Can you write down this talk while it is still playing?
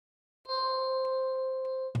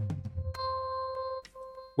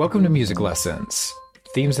Welcome to Music Lessons,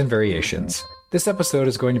 Themes and Variations. This episode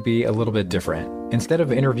is going to be a little bit different. Instead of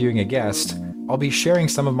interviewing a guest, I'll be sharing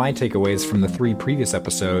some of my takeaways from the 3 previous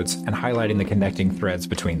episodes and highlighting the connecting threads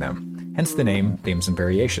between them, hence the name Themes and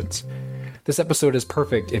Variations. This episode is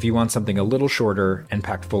perfect if you want something a little shorter and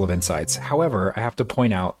packed full of insights. However, I have to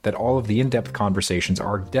point out that all of the in-depth conversations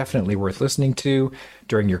are definitely worth listening to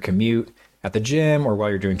during your commute, at the gym, or while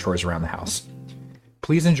you're doing chores around the house.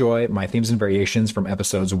 Please enjoy my themes and variations from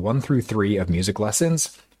episodes 1 through 3 of Music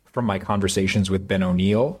Lessons, from my conversations with Ben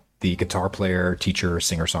O'Neill, the guitar player, teacher,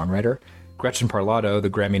 singer-songwriter, Gretchen Parlato, the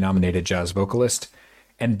Grammy-nominated jazz vocalist,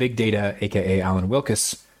 and Big Data, aka Alan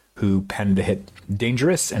Wilkes, who penned the hit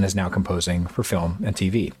Dangerous and is now composing for film and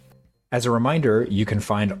TV. As a reminder, you can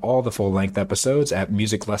find all the full-length episodes at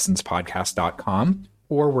musiclessonspodcast.com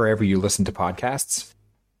or wherever you listen to podcasts.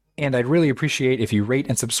 And I'd really appreciate if you rate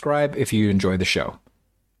and subscribe if you enjoy the show.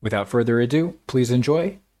 Without further ado, please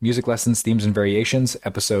enjoy Music Lessons, Themes and Variations,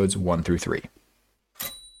 episodes 1 through 3.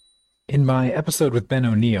 In my episode with Ben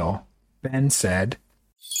O'Neill, Ben said,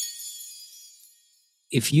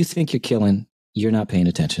 "If you think you're killing, you're not paying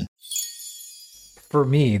attention." For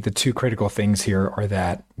me, the 2 critical things here are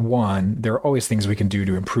that, 1, there are always things we can do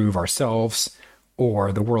to improve ourselves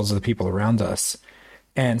or the worlds of the people around us.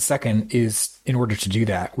 And second is, in order to do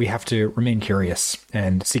that, we have to remain curious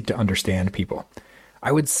and seek to understand people.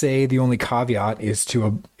 I would say the only caveat is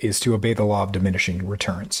to obey the law of diminishing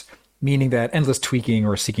returns, meaning that endless tweaking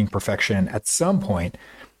or seeking perfection at some point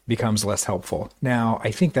becomes less helpful. Now, I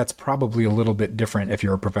think that's probably a little bit different if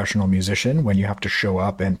you're a professional musician, when you have to show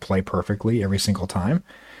up and play perfectly every single time.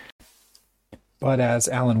 But as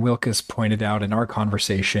Alan Wilkes pointed out in our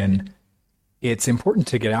conversation, it's important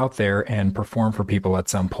to get out there and perform for people at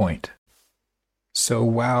some point. So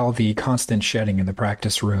while the constant shedding in the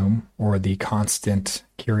practice room, or the constant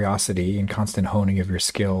curiosity and constant honing of your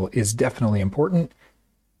skill is definitely important,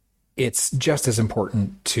 it's just as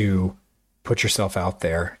important to put yourself out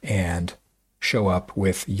there and show up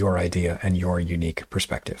with your idea and your unique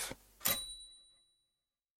perspective.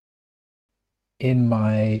 In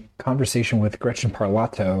my conversation with Gretchen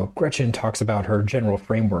Parlato, Gretchen talks about her general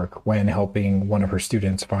framework when helping one of her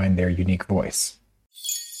students find their unique voice.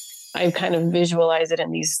 I kind of visualize it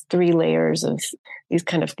in these 3 layers of these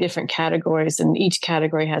kind of different categories, and each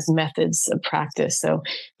category has methods of practice. So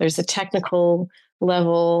there's the technical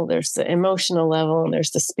level, there's the emotional level, and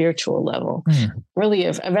there's the spiritual level, really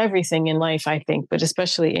of everything in life, I think, but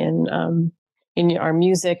especially in our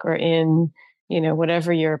music or in,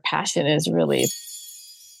 whatever your passion is, really.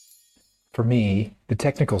 For me, the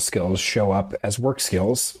technical skills show up as work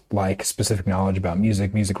skills, like specific knowledge about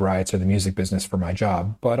music, music rights, or the music business for my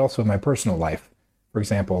job, but also in my personal life. For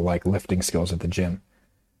example, like lifting skills at the gym.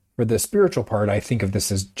 For the spiritual part, I think of this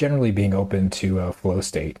as generally being open to a flow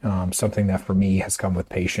state, something that for me has come with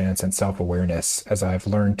patience and self-awareness as I've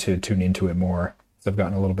learned to tune into it more as I've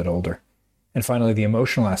gotten a little bit older. And finally, the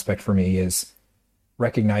emotional aspect for me is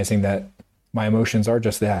recognizing that my emotions are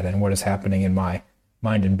just that, and what is happening in my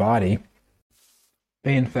mind and body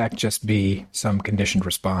may in fact just be some conditioned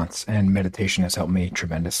response, and meditation has helped me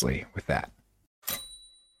tremendously with that.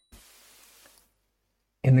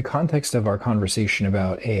 In the context of our conversation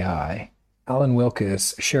about AI, Alan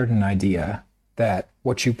Wilkes shared an idea that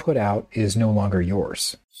what you put out is no longer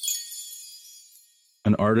yours.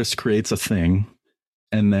 An artist creates a thing,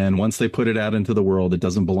 and then once they put it out into the world, it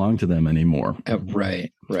doesn't belong to them anymore.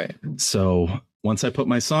 Right. So once I put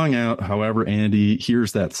my song out, however Andy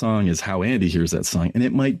hears that song is how Andy hears that song. And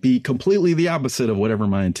it might be completely the opposite of whatever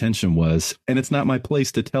my intention was. And it's not my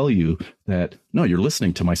place to tell you that, no, you're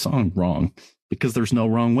listening to my song wrong, because there's no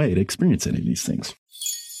wrong way to experience any of these things.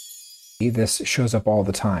 This shows up all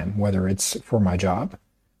the time, whether it's for my job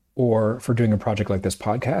or for doing a project like this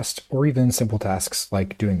podcast, or even simple tasks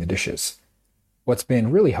like doing the dishes. What's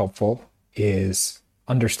been really helpful is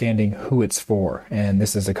understanding who it's for. And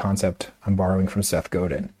this is a concept I'm borrowing from Seth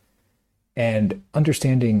Godin. And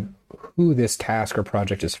understanding who this task or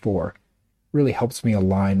project is for really helps me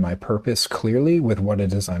align my purpose clearly with what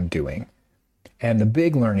it is I'm doing. And the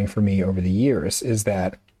big learning for me over the years is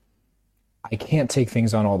that I can't take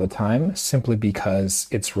things on all the time simply because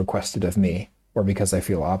it's requested of me or because I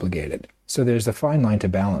feel obligated. So there's a fine line to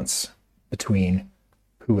balance between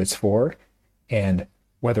who it's for and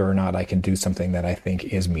whether or not I can do something that I think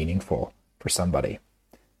is meaningful for somebody.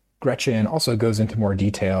 Gretchen also goes into more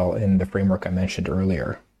detail in the framework I mentioned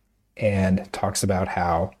earlier and talks about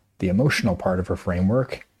how the emotional part of her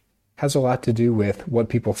framework has a lot to do with what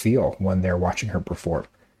people feel when they're watching her perform.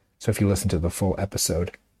 So if you listen to the full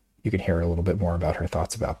episode, you can hear a little bit more about her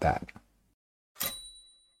thoughts about that.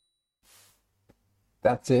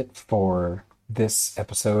 That's it for this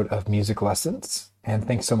episode of Music Lessons. And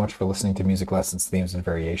thanks so much for listening to Music Lessons, Themes, and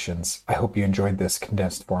Variations. I hope you enjoyed this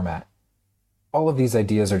condensed format. All of these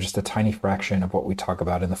ideas are just a tiny fraction of what we talk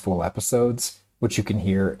about in the full episodes, which you can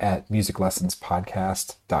hear at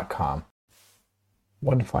musiclessonspodcast.com.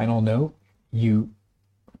 One final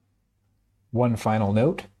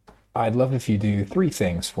note, I'd love if you do 3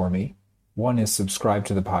 things for me. 1 is subscribe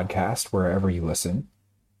to the podcast wherever you listen.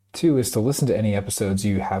 2 is to listen to any episodes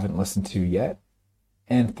you haven't listened to yet.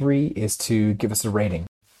 And 3 is to give us a rating.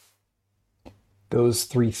 Those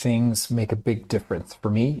 3 things make a big difference for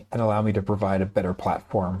me and allow me to provide a better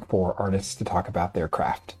platform for artists to talk about their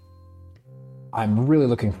craft. I'm really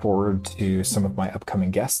looking forward to some of my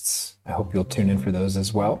upcoming guests. I hope you'll tune in for those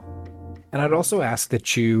as well. And I'd also ask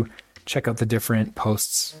that you check out the different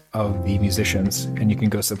posts of the musicians, and you can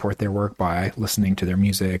go support their work by listening to their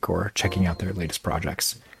music or checking out their latest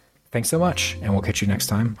projects. Thanks so much, and we'll catch you next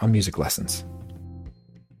time on Music Lessons.